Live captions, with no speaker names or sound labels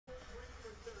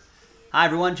Hi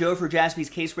everyone, Joe for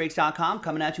JaspysCaseBreaks.com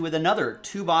coming at you with another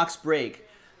two-box break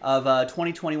of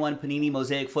 2021 Panini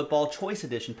Mosaic Football Choice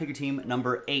Edition. Pick your team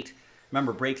number 8.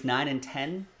 Remember, breaks 9 and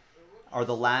 10 are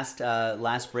the last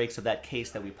breaks of that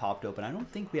case that we popped open. I don't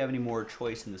think we have any more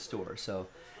choice in the store, so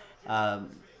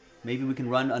maybe we can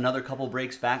run another couple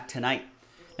breaks back tonight.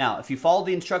 Now, if you follow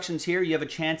the instructions here, you have a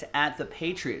chance at the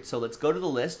Patriots. So let's go to the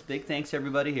list. Big thanks to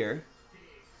everybody here.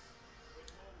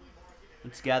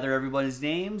 Let's gather everybody's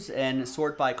names and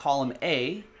sort by column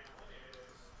A.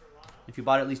 If you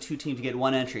bought at least 2 teams, you get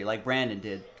 1 entry, like Brandon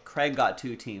did. Craig got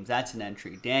 2 teams. That's an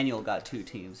entry. Daniel got 2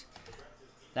 teams.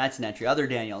 That's an entry. Other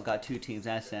Daniel got 2 teams.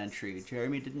 That's an entry.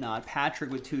 Jeremy did not.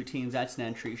 Patrick with 2 teams. That's an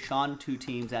entry. Sean 2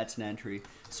 teams. That's an entry.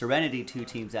 Serenity 2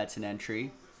 teams. That's an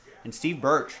entry. And Steve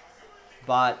Birch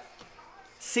bought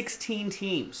 16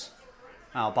 teams.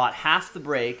 Wow, bought half the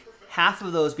break. Half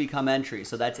of those become entries,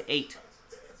 so that's 8.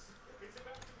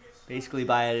 Basically,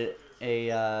 by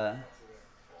a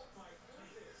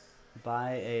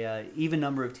even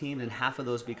number of teams, and half of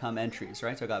those become entries,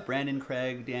 right? So I got Brandon,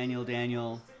 Craig,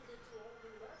 Daniel,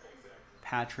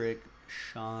 Patrick,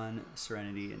 Sean,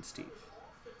 Serenity, and Steve.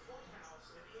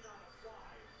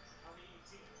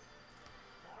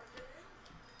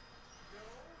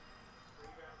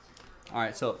 All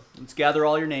right, so let's gather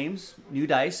all your names. New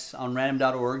dice on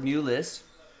random.org, new list.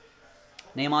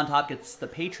 Name on top gets the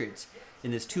Patriots in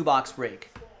this 2-box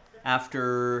break.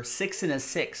 After 6 and a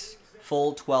 6,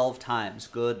 full 12 times.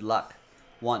 Good luck.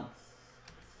 1,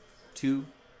 2,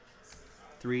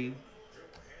 3,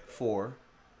 4,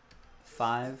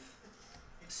 5,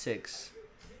 6,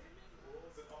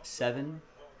 7,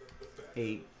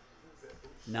 8,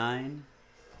 9,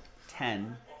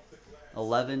 10,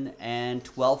 11, and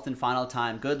 12th and final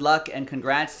time. Good luck and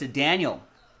congrats to Daniel.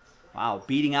 Wow,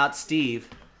 beating out Steve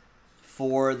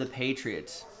for the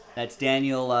Patriots. That's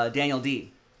Daniel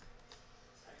D.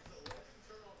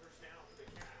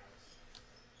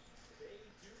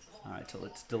 All right, so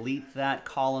let's delete that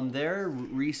column there,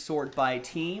 resort by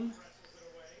team.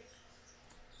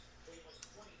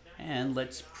 And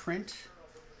let's print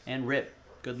and rip.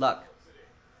 Good luck.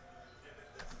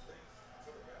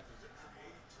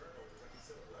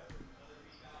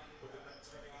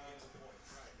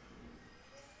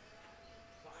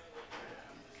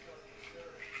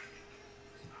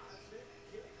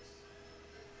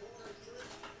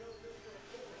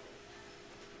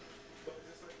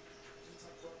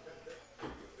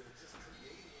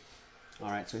 All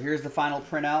right, so here's the final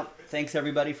printout. Thanks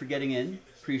everybody for getting in.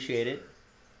 Appreciate it.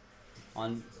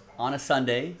 On a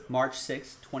Sunday, March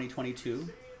 6th, 2022.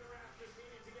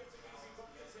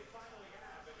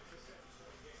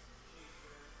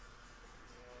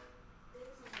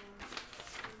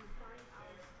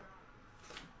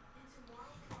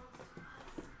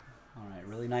 All right,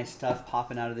 really nice stuff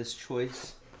popping out of this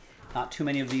choice. Not too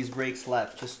many of these breaks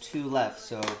left, just 2 left,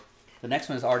 so the next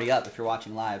one is already up if you're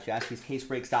watching live.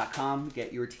 JaspysCaseBreaks.com.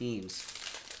 Get your teams.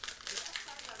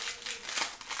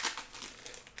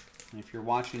 And if you're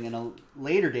watching in a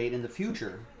later date in the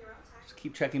future, just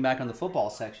keep checking back on the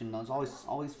football section. There's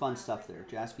always fun stuff there.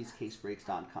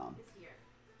 JaspysCaseBreaks.com.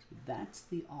 So that's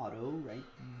the auto right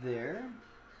there.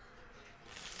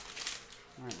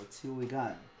 All right, let's see what we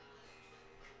got.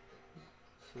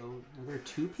 So are there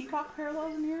 2 peacock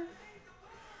parallels in here?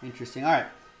 Interesting. All right.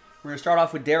 We're going to start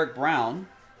off with Derek Brown.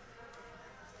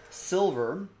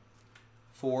 Silver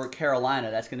for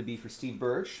Carolina. That's going to be for Steve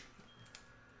Birch.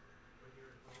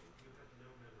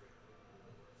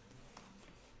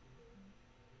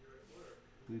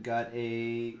 We've got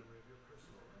a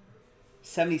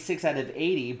 76 out of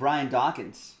 80, Brian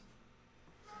Dawkins.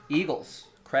 Eagles,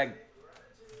 Craig.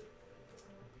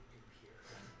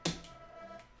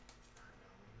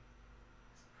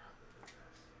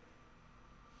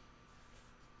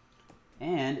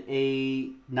 And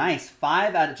a nice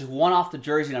 5 out of, just 1 off the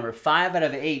jersey number, 5 out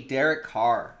of 8, Derek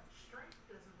Carr.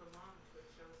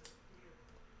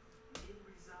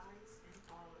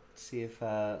 See if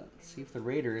the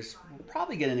Raiders will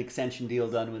probably get an extension deal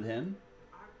done with him.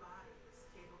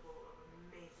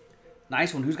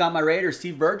 Nice one. Who's got my Raiders?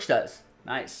 Steve Birch does.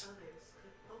 Nice.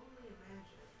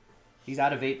 These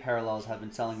out of 8 parallels have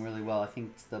been selling really well. I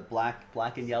think it's the black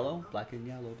and yellow. Black and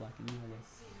yellow.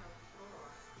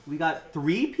 We got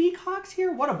 3 peacocks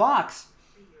here? What a box.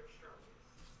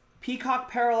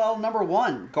 Peacock parallel number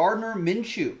 1, Gardner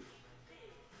Minshew.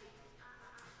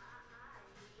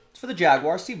 It's for the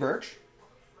Jaguars, Steve Birch.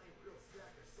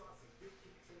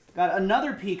 Got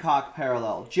another peacock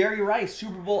parallel, Jerry Rice,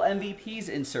 Super Bowl MVPs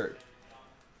insert.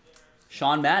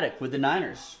 Sean Maddock with the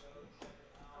Niners.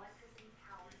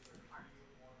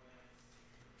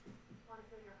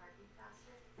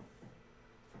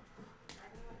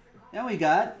 Then we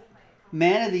got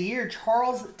Man of the Year,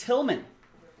 Charles Tillman.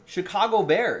 Chicago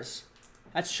Bears.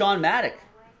 That's Sean Maddock.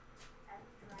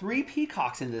 3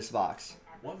 peacocks in this box.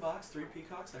 One box, 3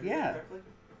 peacocks? Yeah,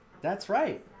 that's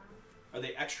right. Are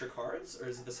they extra cards, or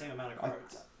is it the same amount of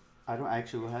cards? I don't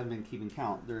actually haven't been keeping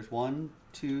count. There's 1,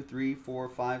 2, 3, 4,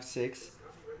 5, 6,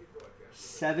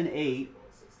 7, 8,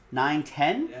 9,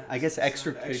 10. Yeah, I guess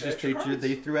extra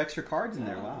they threw extra cards in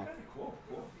there. Wow. Okay, cool.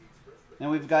 And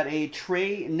we've got a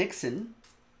Trey Nixon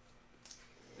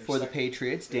for the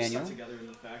Patriots. Daniel. Stuck together in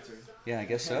the factory. Yeah, I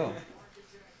guess so.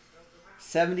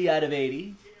 70 out of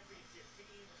 80.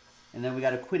 And then we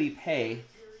got a Kwity Paye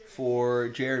for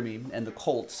Jeremy and the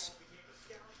Colts.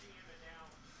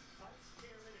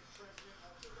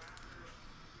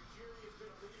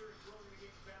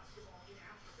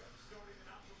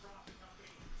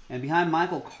 And behind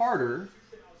Michael Carter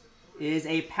is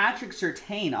a Patrick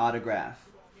Surtain autograph.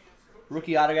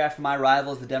 Rookie autograph for my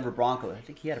rivals, the Denver Broncos. I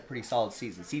think he had a pretty solid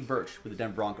season. Steve Birch with the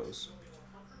Denver Broncos.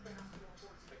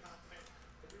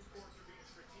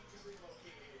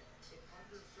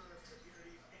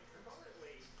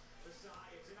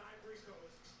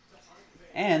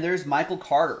 And there's Michael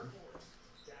Carter.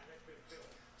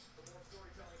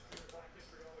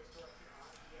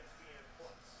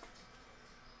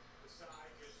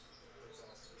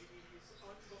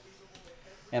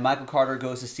 And Michael Carter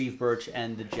goes to Steve Birch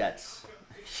and the Jets.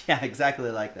 Yeah, exactly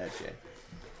like that, Jay.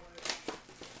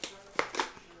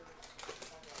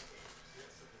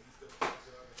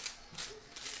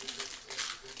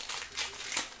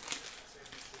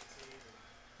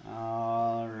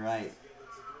 All right.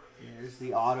 There's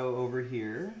the auto over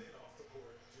here.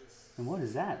 And what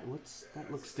is that? That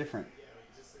looks different.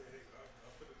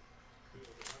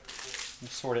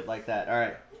 Let's sort it like that. All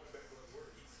right.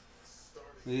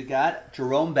 We got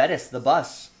Jerome Bettis, the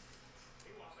bus.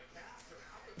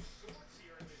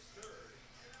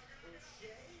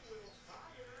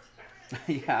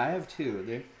 Yeah, I have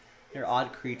 2. They're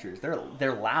odd creatures.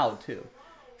 They're loud too.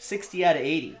 60 out of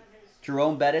 80.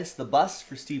 Jerome Bettis, the bus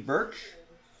for Steve Birch.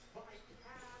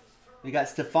 We got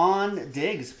Stephon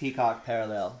Diggs, Peacock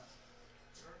parallel.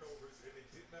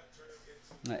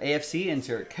 AFC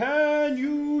insert. Can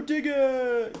you dig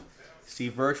it?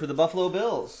 Steve Birch with the Buffalo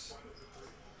Bills.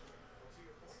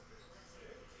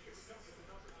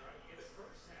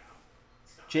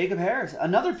 Jacob Harris,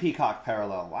 another Peacock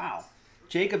parallel. Wow.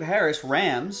 Jacob Harris,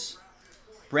 Rams.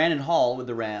 Brandon Hall with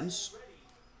the Rams.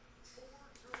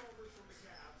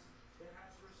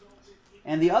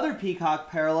 And the other Peacock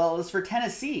parallel is for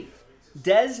Tennessee.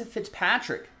 Dez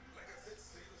Fitzpatrick.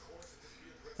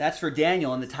 That's for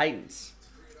Daniel and the Titans.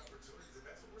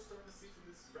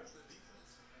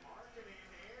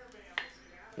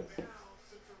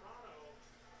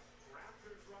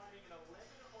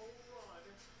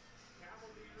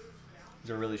 These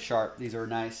are really sharp. These are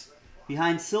nice.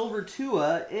 Behind Silver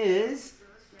Tua is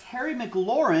Terry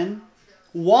McLaurin.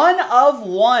 1 of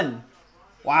 1.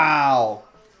 Wow.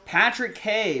 Patrick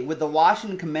K with the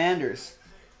Washington Commanders.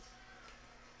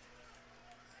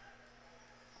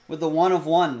 With the 1 of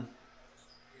 1.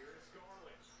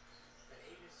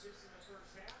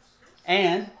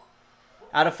 And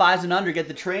out of 5s and under, get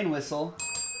the train whistle.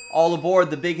 All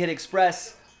aboard the Big Hit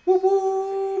Express. Woo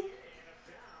woo!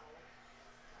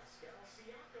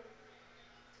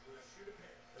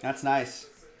 That's nice.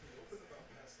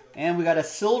 And we got a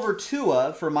Silver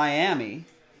Tua for Miami.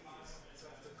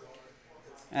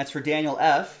 That's for Daniel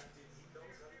F.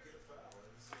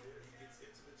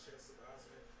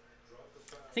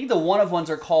 I think the 1 of 1s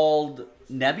are called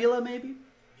Nebula, maybe?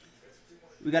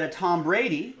 We got a Tom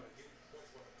Brady.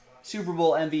 Super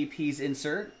Bowl MVP's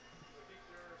insert.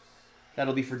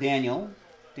 That'll be for Daniel.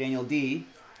 Daniel D.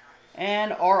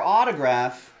 And our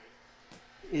autograph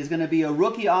is going to be a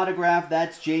rookie autograph.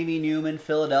 That's Jamie Newman,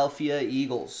 Philadelphia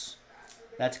Eagles.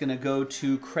 That's going to go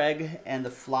to Craig and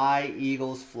the Fly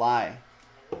Eagles Fly.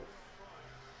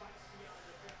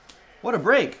 What a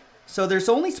break. So there's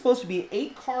only supposed to be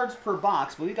 8 cards per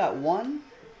box, but we got 1,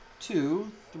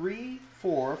 2, 3,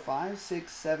 4, 5,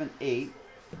 6, 7, 8,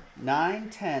 9,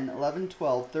 10, 11,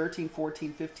 12, 13,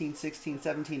 14, 15, 16,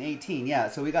 17, 18. Yeah,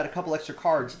 so we got a couple extra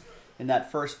cards in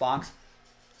that first box.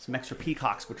 Some extra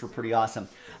peacocks, which were pretty awesome.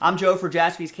 I'm Joe for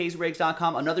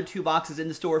JaspysCaseBreaks.com. Another 2 boxes in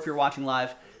the store if you're watching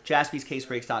live.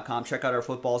 JaspysCaseBreaks.com. Check out our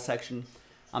football section.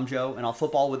 I'm Joe, and I'll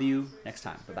football with you next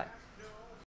time. Bye-bye.